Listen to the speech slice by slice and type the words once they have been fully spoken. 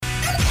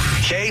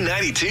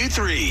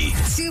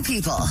K92-3. Two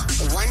people,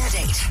 one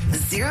date,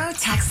 zero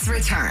texts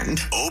returned.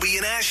 Obie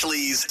and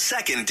Ashley's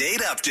second date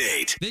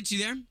update. Vince, you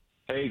there?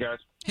 Hey, guys.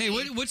 Hey,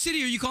 what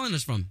city are you calling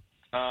us from?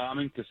 I'm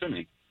in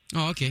Kissimmee.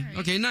 Oh, okay. Right.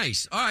 Okay,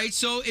 nice. All right,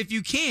 so if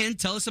you can,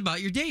 tell us about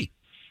your date.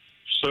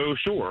 So,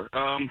 sure.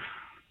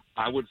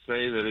 I would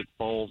say that it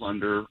falls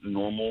under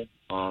normal,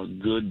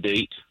 good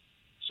date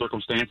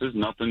circumstances.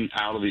 Nothing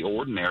out of the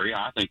ordinary.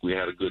 I think we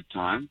had a good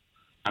time.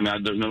 I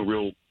mean, there's no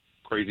real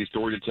crazy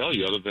story to tell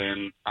you other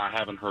than I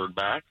haven't heard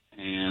back,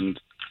 and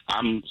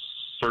I'm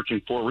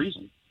searching for a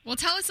reason. Well,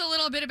 tell us a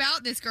little bit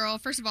about this girl.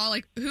 First of all,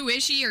 like, who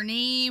is she, her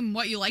name,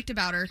 what you liked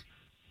about her?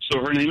 So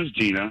her name is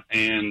Gina,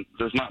 and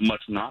there's not much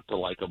not to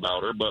like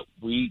about her, but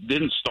we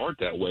didn't start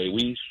that way.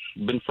 We've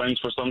been friends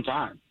for some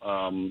time.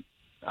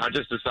 I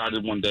just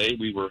decided one day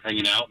we were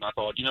hanging out, and I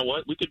thought, you know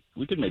what, we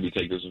could maybe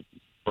take this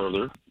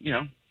further, you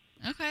know.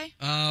 Okay.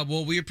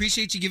 Well, we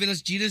appreciate you giving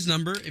us Gina's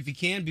number. If you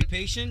can, be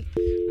patient.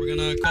 We're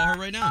going to call her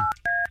right now.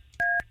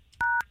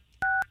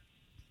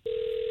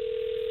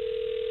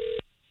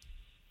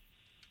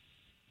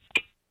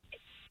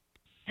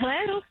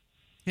 Hello?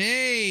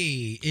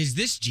 Hey, is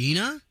this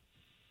Gina?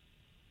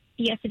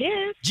 Yes, it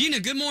is. Gina,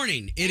 good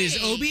morning. It is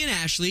Hey. Obie and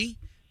Ashley.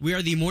 We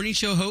are the morning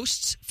show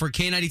hosts for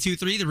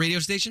K92.3, the radio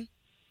station.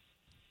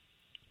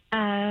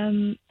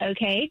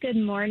 Okay, good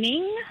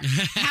morning.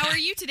 How are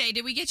you today?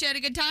 Did we get you at a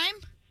good time?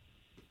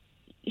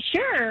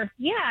 Sure.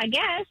 Yeah, I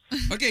guess.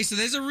 Okay, so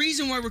there's a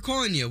reason why we're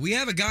calling you. We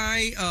have a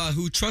guy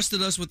who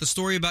trusted us with the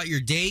story about your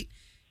date.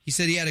 He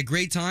said he had a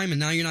great time, and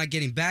now you're not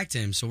getting back to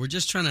him. So we're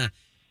just trying to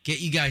get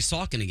you guys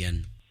talking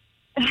again.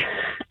 Okay.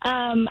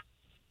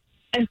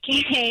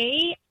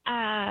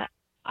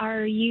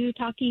 Are you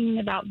talking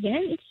about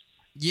Vince?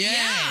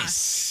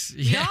 Yes.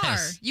 We are.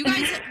 You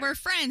guys were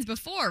friends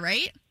before,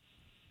 right?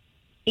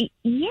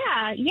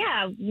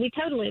 Yeah, we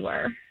totally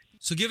were.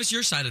 So give us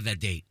your side of that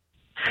date.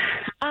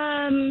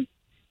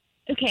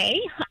 Okay.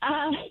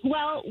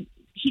 Well,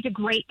 he's a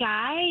great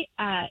guy.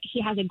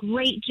 He has a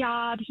great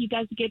job. He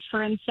does good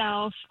for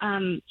himself.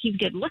 He's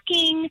good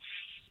looking.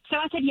 So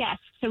I said yes.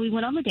 So we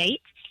went on the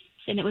date,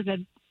 and it was a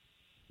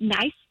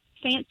nice,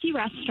 fancy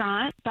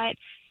restaurant. But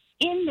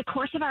in the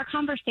course of our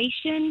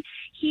conversation,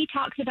 he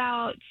talks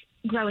about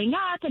growing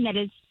up and that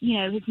his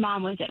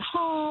mom was at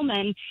home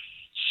and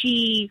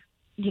she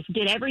just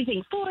did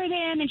everything for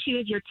them, and she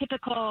was your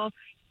typical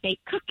bake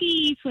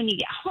cookies when you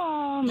get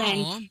home.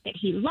 Aww. And that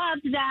he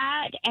loves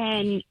that.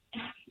 And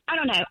I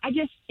don't know. I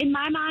just, in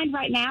my mind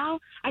right now,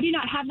 I do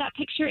not have that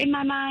picture in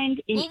my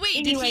mind in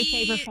any way,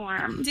 shape, or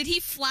form. Did he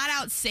flat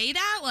out say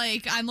that?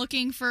 Like, I'm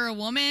looking for a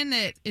woman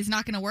that is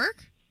not going to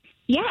work?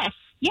 Yes.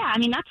 Yeah, I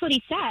mean, that's what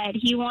he said.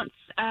 He wants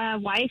a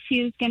wife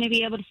who's going to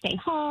be able to stay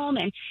home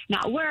and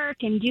not work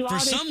and do all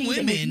those things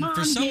that his mom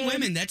For some did.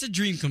 women, that's a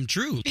dream come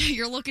true.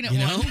 You're looking at You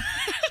one. know?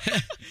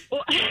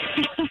 Well,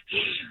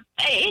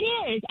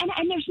 it is,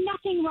 and there's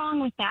nothing wrong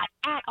with that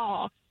at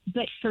all.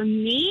 But for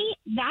me,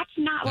 that's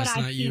not That's what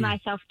I not see you.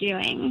 myself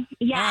doing.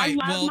 Yeah, All right, I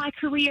love well- my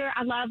career.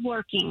 I love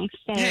working.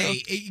 So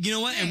Hey, you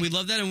know what? And we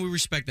love that and we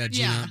respect that,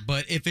 Gina. Yeah.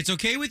 But if it's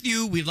okay with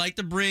you, we'd like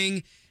to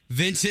bring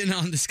Vince in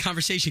on this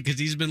conversation because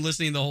he's been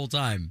listening the whole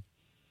time.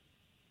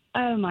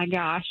 oh my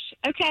gosh.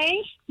 Okay.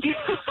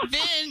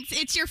 Vince,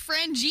 it's your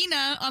friend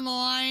Gina on the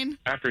line.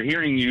 After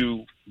hearing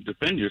you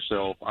defend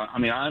yourself, I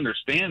mean, I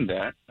understand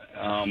that.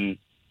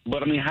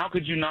 But, I mean, how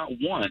could you not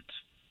want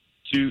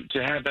to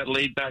have that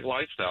laid-back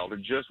lifestyle, to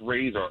just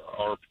raise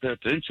our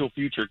potential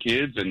future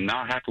kids and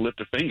not have to lift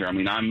a finger? I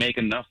mean, I make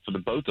enough for the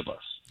both of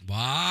us.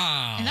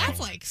 Wow. And that's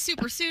like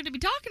super soon to be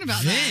talking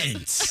about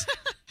Vince,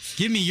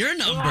 give me your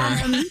number.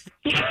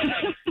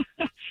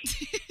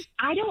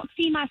 I don't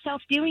see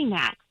myself doing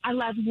that. I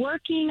love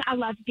working. I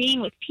love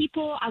being with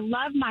people. I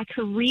love my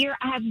career.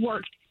 I have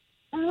worked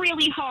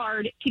really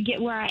hard to get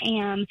where I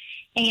am,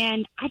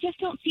 and I just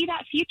don't see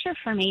that future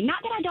for me. Not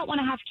that I don't want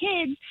to have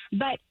kids,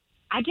 but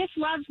I just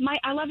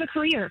I love a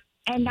career,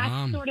 and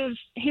that's sort of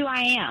who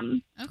I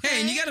am. that. Okay.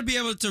 Hey, and you got to be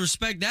able to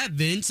respect that,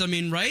 Vince. I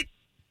mean, right?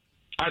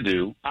 I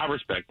do. I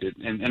respect it.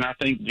 And I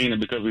think, Gina,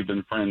 because we've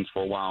been friends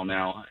for a while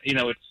now, you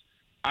know,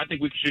 I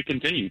think we should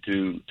continue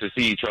to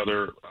see each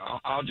other.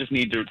 I'll just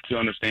need to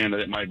understand that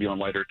it might be on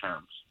lighter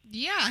terms.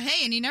 Yeah,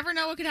 hey, and you never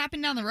know what could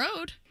happen down the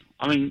road.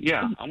 I mean,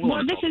 yeah, I'm willing Well,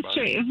 to this talk is about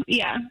it. true.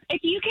 Yeah.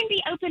 If you can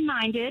be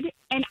open-minded,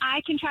 and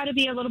I can try to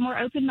be a little more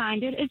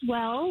open-minded as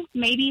well,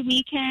 maybe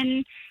we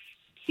can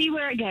see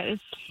where it goes.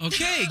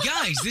 Okay,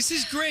 guys, this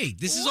is great.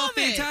 This is all Love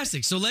it.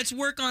 fantastic. So let's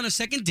work on a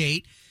second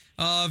date.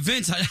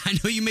 Vince, I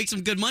know you make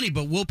some good money,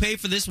 but we'll pay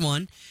for this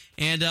one.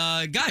 And,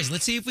 guys,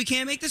 let's see if we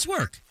can't make this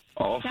work.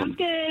 Awesome. Sounds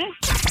good.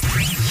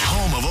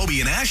 Home of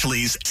Obie and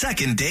Ashley's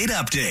second date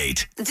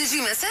update. Did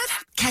you miss it?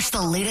 Catch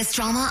the latest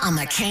drama on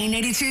the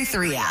K82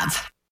 3 app.